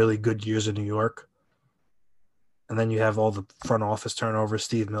 3 really good years in New York. And then you have all the front office turnover,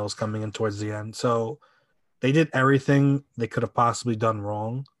 Steve Mills coming in towards the end. So they did everything they could have possibly done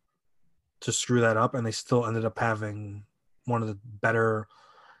wrong to screw that up, and they still ended up having one of the better,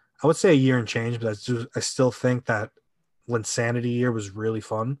 I would say a year and change, but I still think that Linsanity year was really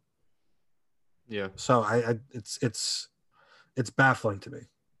fun. Yeah. So it's baffling to me.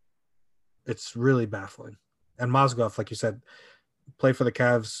 It's really baffling. And Mozgov, like you said, played for the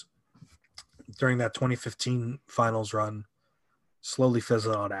Cavs during that 2015 finals run, slowly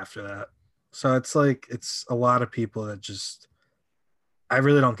fizzled out after that. So it's a lot of people that just, I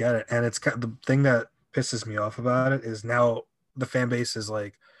really don't get it. And it's the thing that pisses me off about it is now the fan base is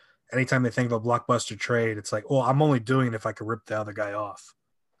like, anytime they think of a blockbuster trade, it's like, well, I'm only doing it if I could rip the other guy off.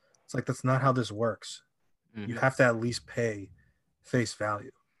 It's like, that's not how this works. Mm-hmm. You have to at least pay face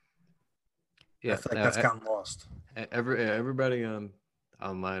value. Yeah, I feel like that's gotten lost. Everybody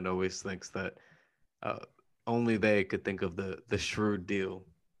online always thinks that only they could think of the shrewd deal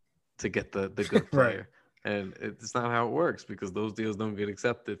to get the good player. Right. And it's not how it works, because those deals don't get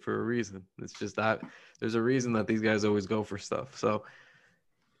accepted for a reason. It's just that there's a reason that these guys always go for stuff. So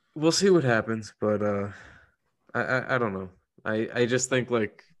we'll see what happens, but I don't know. I just think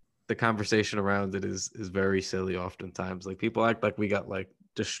like the conversation around it is very silly oftentimes. Like people act like we got like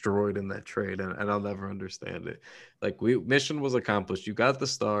destroyed in that trade, and I'll never understand it. Like mission was accomplished. You got the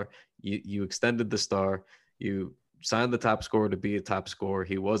star, you extended the star, you signed the top scorer to be a top scorer.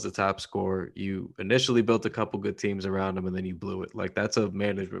 He was a top scorer. You initially built a couple good teams around him, and then you blew it. Like that's a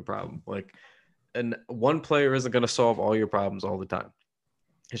management problem. Like, and one player isn't going to solve all your problems all the time.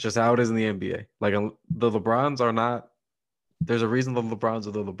 It's just how it is in the NBA. Like the LeBrons are not, there's a reason the LeBrons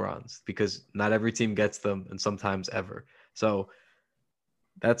are the LeBrons, because not every team gets them, and sometimes ever. So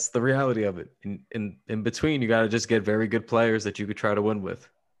that's the reality of it. In between, you got to just get very good players that you could try to win with.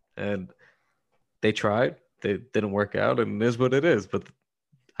 And they tried. They didn't work out, and it is what it is. But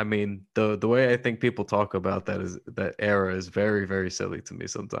I mean, the way I think people talk about that era is very, very silly to me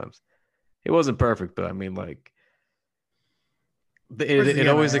sometimes. It wasn't perfect, but I mean, like, it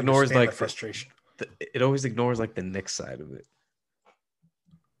always ignores like the frustration. It always ignores like the Knicks side of it.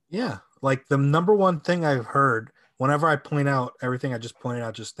 Yeah, like the number one thing I've heard whenever I point out everything I just pointed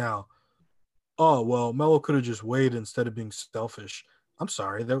out just now. Oh well, Melo could have just waited instead of being selfish. I'm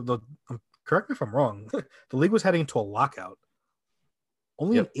sorry. Correct me if I'm wrong. The league was heading into a lockout.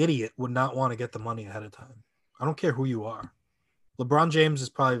 Only an Yep. idiot would not want to get the money ahead of time. I don't care who you are. LeBron James is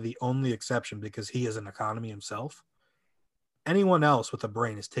probably the only exception because he is an economy himself. Anyone else with a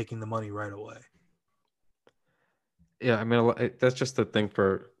brain is taking the money right away. Yeah, I mean, that's just the thing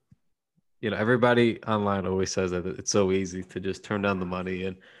for, everybody online always says that it's so easy to just turn down the money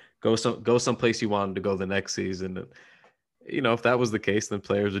and go someplace you wanted to go the next season. And, if that was the case, then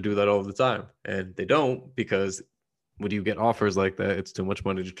players would do that all the time, and they don't because when you get offers like that, it's too much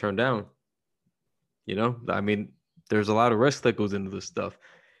money to turn down. I mean, there's a lot of risk that goes into this stuff.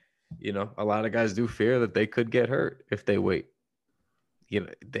 A lot of guys do fear that they could get hurt if they wait.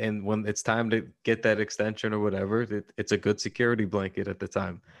 And when it's time to get that extension or whatever, it's a good security blanket at the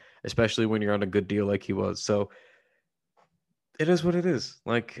time, especially when you're on a good deal like he was. So it is what it is.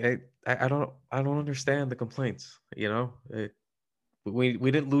 Like I don't understand the complaints.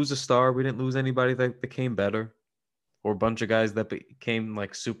 We didn't lose a star. We didn't lose anybody that became better, or a bunch of guys that became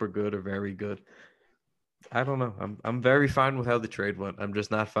like super good or very good. I don't know. I'm very fine with how the trade went. I'm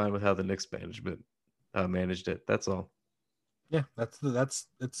just not fine with how the Knicks management managed it. That's all. Yeah, that's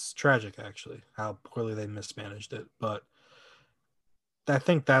it's tragic actually how poorly they mismanaged it. But I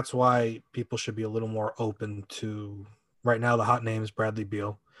think that's why people should be a little more open to right now. The hot name is Bradley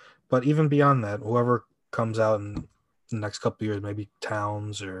Beal, but even beyond that, whoever comes out in the next couple of years, maybe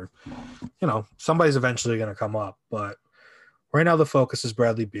Towns or somebody's eventually going to come up. But right now, the focus is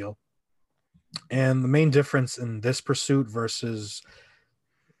Bradley Beal, and the main difference in this pursuit versus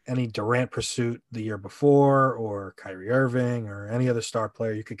any Durant pursuit the year before, or Kyrie Irving, or any other star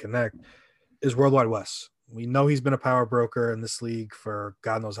player you could connect, is Worldwide West. We know he's been a power broker in this league for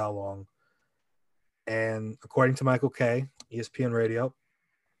God knows how long. And according to Michael Kay, ESPN Radio,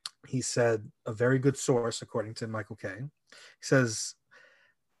 he said a very good source, according to Michael Kay, he says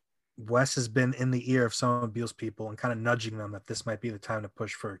West has been in the ear of some of Beal's people and kind of nudging them that this might be the time to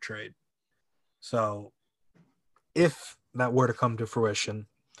push for a trade. So if that were to come to fruition,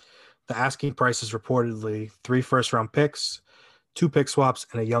 the asking price is reportedly 3 first-round picks, 2 pick swaps,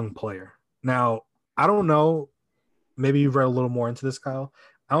 and a young player. Now, I don't know. Maybe you've read a little more into this, Kyle.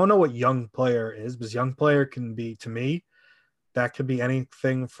 I don't know what young player is, because young player can be, to me, that could be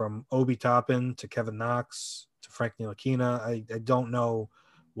anything from Obi Toppin to Kevin Knox to Frank Ntilikina. I don't know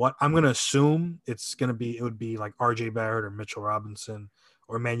what I'm going to assume it's going to be. It would be like RJ Barrett or Mitchell Robinson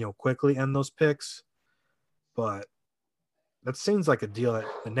or Emmanuel Quickly and those picks. But that seems like a deal that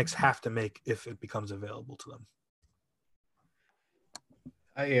the Knicks have to make if it becomes available to them.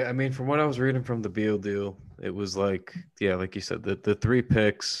 I mean, from what I was reading from the Beal deal, it was like, yeah, like you said, the 3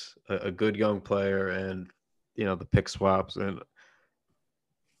 picks, a good young player, and the pick swaps. And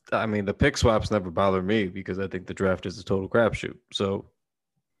I mean, the pick swaps never bother me because I think the draft is a total crapshoot. So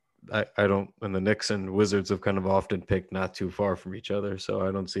I don't, and the Knicks and Wizards have kind of often picked not too far from each other. So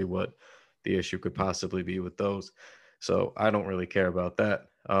I don't see what the issue could possibly be with those. So I don't really care about that.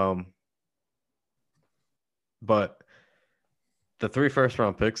 But the 3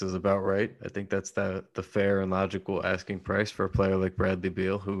 first-round picks is about right. I think that's the fair and logical asking price for a player like Bradley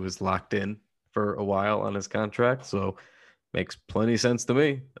Beal, who is locked in for a while on his contract. So makes plenty of sense to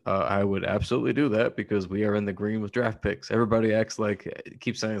me. I would absolutely do that because we are in the green with draft picks. Everybody acts like,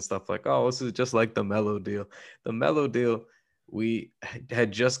 keeps saying stuff like, "Oh, this is just like the Melo deal." The Melo deal, we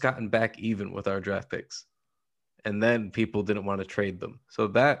had just gotten back even with our draft picks, and then people didn't want to trade them. So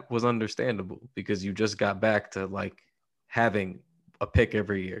that was understandable because you just got back to like having a pick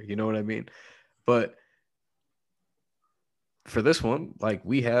every year. You know what I mean? But for this one, like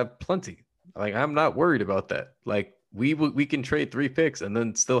we have plenty. Like I'm not worried about that. Like we can trade 3 picks and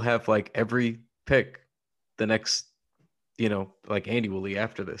then still have like every pick the next, like annually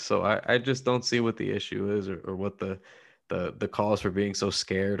after this. So I just don't see what the issue is, or what the cause for being so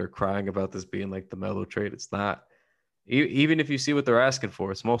scared or crying about this being like the Melo trade. It's not. Even if you see what they're asking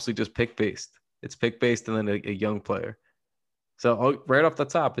for, it's mostly just pick based. It's pick based and then a young player. So right off the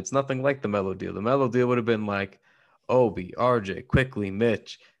top, it's nothing like the Melo deal. The Melo deal would have been like Obi, RJ, quickly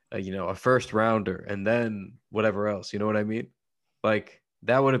Mitch, a first rounder, and then whatever else. You know what I mean? Like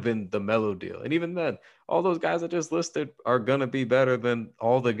that would have been the Melo deal. And even then, all those guys I just listed are gonna be better than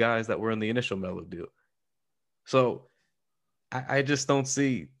all the guys that were in the initial Melo deal. So I just don't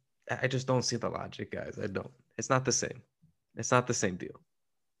see. I just don't see the logic, guys. I don't. It's not the same. It's not the same deal.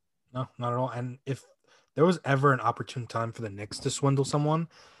 No, not at all. And if there was ever an opportune time for the Knicks to swindle someone,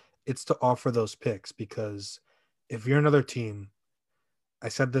 it's to offer those picks because if you're another team, I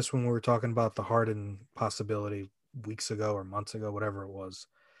said this when we were talking about the Harden possibility weeks ago or months ago, whatever it was.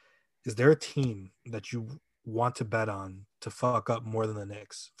 Is there a team that you want to bet on to fuck up more than the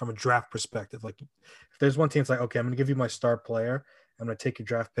Knicks from a draft perspective? Like, if there's one team that's like, okay, I'm going to give you my star player. I'm going to take your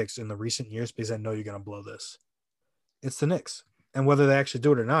draft picks in the recent years because I know you're going to blow this. It's the Knicks. And whether they actually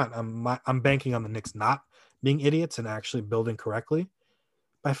do it or not, I'm banking on the Knicks not being idiots and actually building correctly.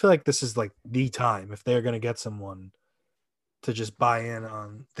 But I feel like this is like the time if they're going to get someone to just buy in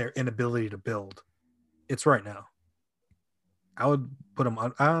on their inability to build. It's right now. I would put them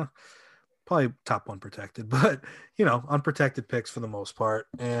on probably top one protected, but unprotected picks for the most part.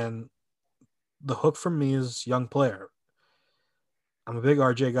 And the hook for me is young player. I'm a big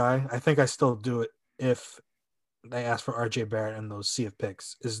RJ guy. I think I still do it if they ask for RJ Barrett and those sea of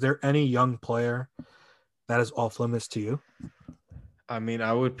picks. Is there any young player that is off limits to you? I mean,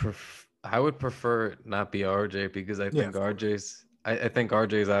 I would prefer it not be RJ because I Yeah, think I think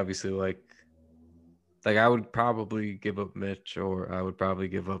RJ's obviously like I would probably give up Mitch or I would probably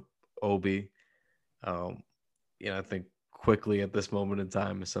give up Obi. Um, I think quickly at this moment in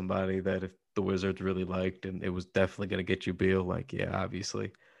time is somebody that if the Wizards really liked and it was definitely going to get you Beal, like, yeah,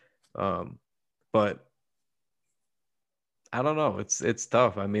 obviously. But I don't know. It's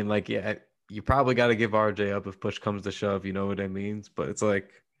tough. I mean, like, yeah, you probably got to give RJ up if push comes to shove. You know what I mean? But it's like,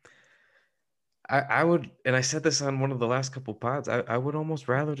 I would, and I said this on one of the last couple pods. I would almost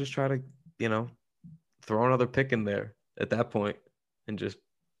rather just try to, you know, throw another pick in there at that point and just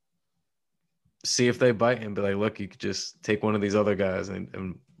see if they bite and be like, look, you could just take one of these other guys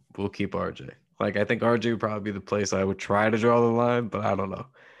and we'll keep RJ. Like, I think RJ would probably be the place I would try to draw the line, but I don't know.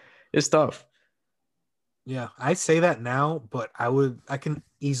 It's tough. Yeah, I say that now, but I can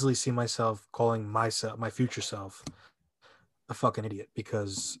easily see myself calling myself, my future self, a fucking idiot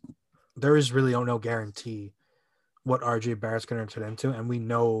because there is really no guarantee what RJ Barrett's going to turn into. And we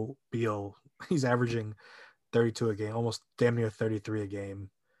know Beal, he's averaging 32 a game, almost damn near 33 a game.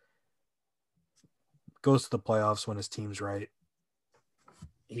 Goes to the playoffs when his team's right.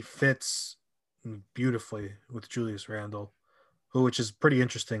 He fits beautifully with Julius Randle, which is pretty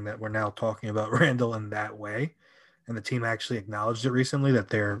interesting that we're now talking about Randle in that way. And the team actually acknowledged it recently that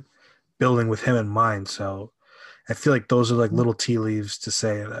they're building with him in mind. So I feel like those are like little tea leaves to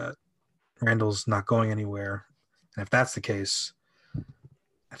say that Randle's not going anywhere. And if that's the case,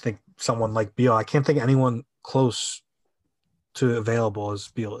 I think someone like Beal, I can't think of anyone close to available as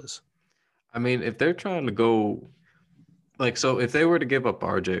Beal is. I mean, if they're trying to go, like, so if they were to give up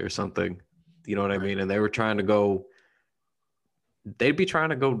RJ or something, you know what I Right. mean? And they were trying to go, they'd be trying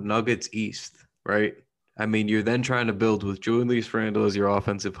to go Nuggets East, right? I mean, you're then trying to build with Julius Randle as your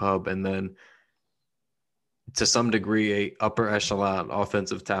offensive hub, and then to some degree a upper echelon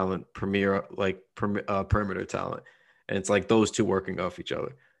offensive talent, perimeter talent, and it's like those two working off each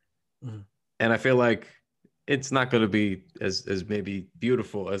other. Mhm. And I feel like it's not going to be as maybe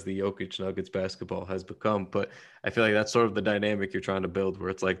beautiful as the Jokic Nuggets basketball has become, but I feel like that's sort of the dynamic you're trying to build, where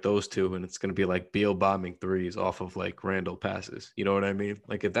it's like those two, and it's going to be like Beal bombing threes off of like Randall passes. You know what I mean?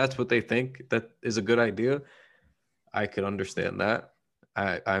 Like if that's what they think that is a good idea, I could understand that.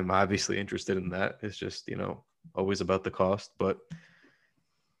 I'm obviously interested in that. It's just, always about the cost, but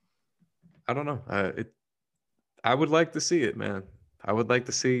I don't know. I would like to see it, man. I would like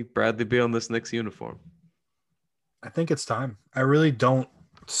to see Bradley Beal in this Knicks uniform. I think it's time. I really don't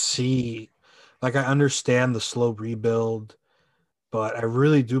see, like, I understand the slow rebuild, but I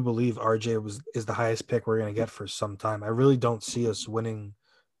really do believe RJ is the highest pick we're going to get for some time. I really don't see us winning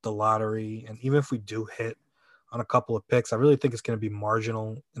the lottery. And even if we do hit on a couple of picks, I really think it's going to be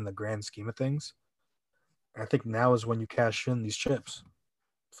marginal in the grand scheme of things. I think now is when you cash in these chips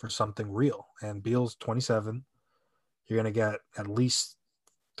for something real. And Beal's 27. You're going to get at least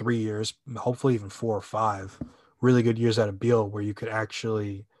 3 years, hopefully even 4 or 5 really good years out of Beal where you could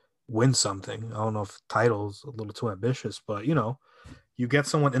actually win something. I don't know if title's a little too ambitious, but you get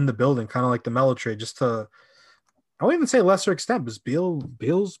someone in the building, kind of like the Melo trade, just to I won't even say lesser extent, because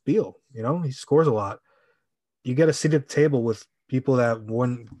Beal's Beal. He scores a lot. You get a seat at the table with people that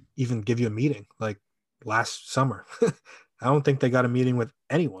wouldn't even give you a meeting, like last summer. I don't think they got a meeting with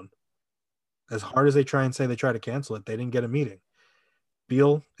anyone. As hard as they try and say they try to cancel it, they didn't get a meeting.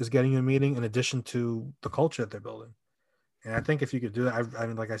 Beal is getting a meeting in addition to the culture that they're building. And I think if you could do that, I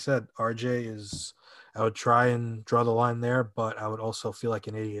mean, like I said, RJ is, I would try and draw the line there, but I would also feel like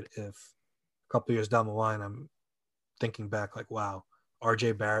an idiot if a couple years down the line, I'm thinking back like, wow,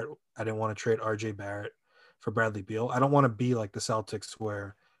 RJ Barrett, I didn't want to trade RJ Barrett for Bradley Beal. I don't want to be like the Celtics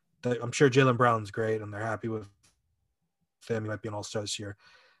where I'm sure Jaylen Brown's great and they're happy with him. He might be an all-star this year.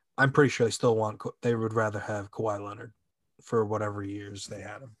 I'm pretty sure they would rather have Kawhi Leonard for whatever years they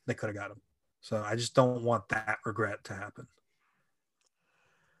had him. They could have got him. So I just don't want that regret to happen.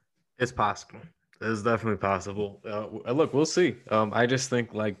 It's possible. It's definitely possible. Look, we'll see. I just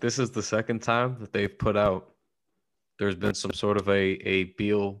think like this is the second time that they've put out. There's been some sort of a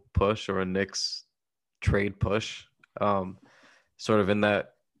Beal push or a Knicks trade push, sort of in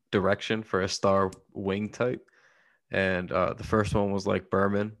that direction for a star wing type. And the first one was like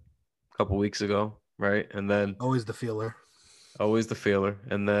Berman a couple weeks ago, right? And then Always the feeler. always the feeler.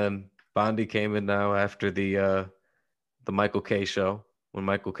 And then Bondi came in now after the Michael K show, when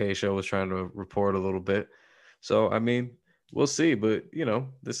Michael K show was trying to report a little bit. So I mean, we'll see, but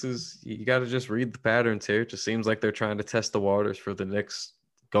this is, you got to just read the patterns here. It just seems like they're trying to test the waters for the Knicks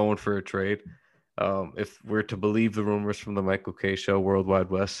going for a trade. If we're to believe the rumors from the Michael K show, World Wide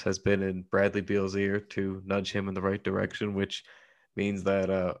West has been in Bradley Beal's ear to nudge him in the right direction, which means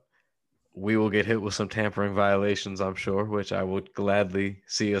that we will get hit with some tampering violations, I'm sure, which I would gladly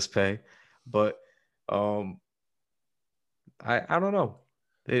see us pay. But I don't know.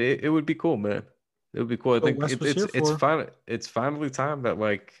 It would be cool, man. It would be cool. I think it's finally time that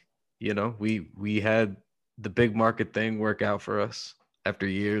we had the big market thing work out for us after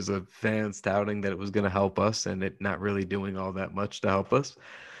years of fans touting that it was going to help us and it not really doing all that much to help us.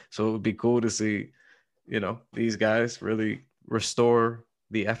 So it would be cool to see, these guys really restore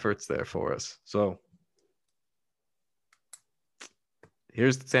the efforts there for us. So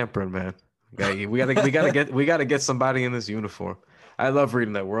here's the tampering, man. We gotta get somebody in this uniform. I love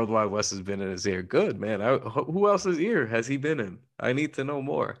reading that World Wide West has been in his ear. Good, man. Who else's ear has he been in? I need to know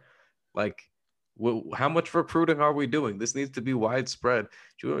more. Like, how much recruiting are we doing? This needs to be widespread.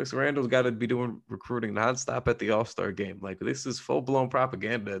 Julius Randle's got to be doing recruiting nonstop at the All-Star game. Like, this is full-blown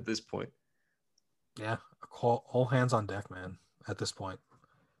propaganda at this point. Yeah, all hands on deck, man, at this point.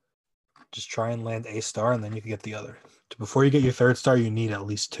 Just try and land a star, and then you can get the other. Before you get your third star, you need at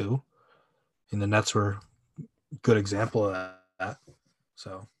least two. And the Nets were a good example of that.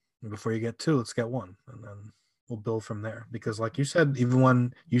 So before you get two, let's get one. And then we'll build from there. Because like you said, even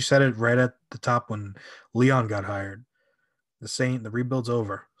when you said it right at the top when Leon got hired, the rebuild's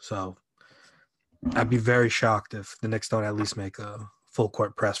over. So I'd be very shocked if the Knicks don't at least make a full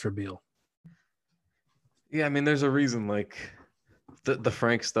court press for Beal. Yeah, I mean, there's a reason, like, the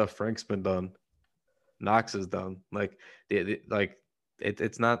Frank stuff, Frank's been done. Knox is done. Like,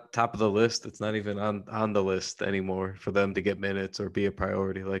 it's not top of the list. It's not even on the list anymore for them to get minutes or be a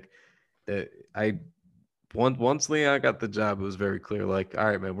priority. Like, once Leon got the job, it was very clear. Like, all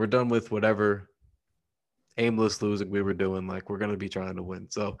right, man, we're done with whatever aimless losing we were doing. Like, we're gonna be trying to win.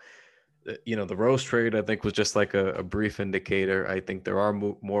 So, the Rose trade, I think, was just like a brief indicator. I think there are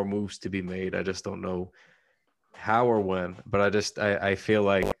more moves to be made. I just don't know how or when. But I feel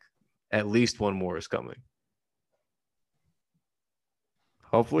like at least one more is coming.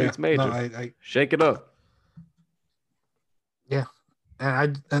 Hopefully it's major. I shake it up. Yeah.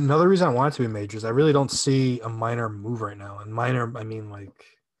 And another reason I want it to be major is I really don't see a minor move right now. And minor, I mean,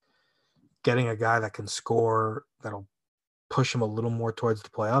 like, getting a guy that can score, that'll push him a little more towards the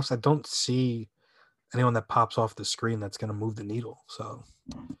playoffs. I don't see anyone that pops off the screen that's going to move the needle. So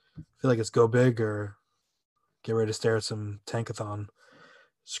I feel like it's go big or get ready to stare at some tankathon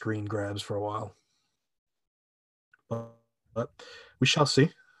screen grabs for a while. But we shall see.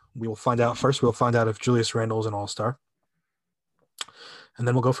 We will find out first. We'll find out if Julius Randle is an all-star. And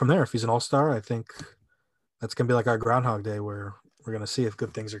then we'll go from there. If he's an all-star, I think that's going to be like our Groundhog Day where we're going to see if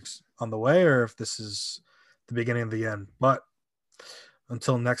good things are on the way or if this is the beginning of the end. But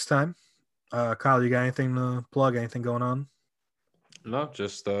until next time, Kyle, you got anything to plug? Anything going on? No,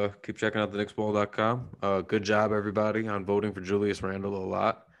 just keep checking out the knicksball.com. Good job, everybody, on voting for Julius Randle a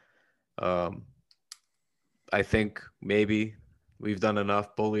lot. I think maybe we've done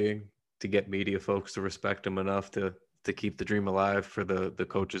enough bullying to get media folks to respect him enough to keep the dream alive for the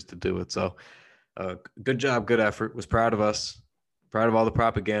coaches to do it. So good job, good effort. Was proud of us, proud of all the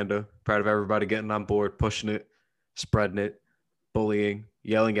propaganda, proud of everybody getting on board, pushing it, spreading it, bullying,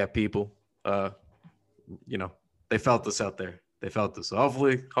 yelling at people. They felt us out there. They felt us. So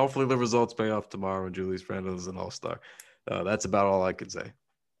hopefully the results pay off tomorrow and Julius Randle is an all-star. That's about all I could say.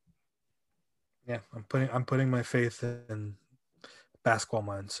 Yeah, I'm putting my faith in basketball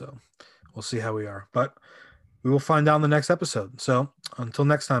mind, so we'll see how we are. But we will find out in the next episode. So until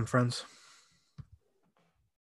next time, friends.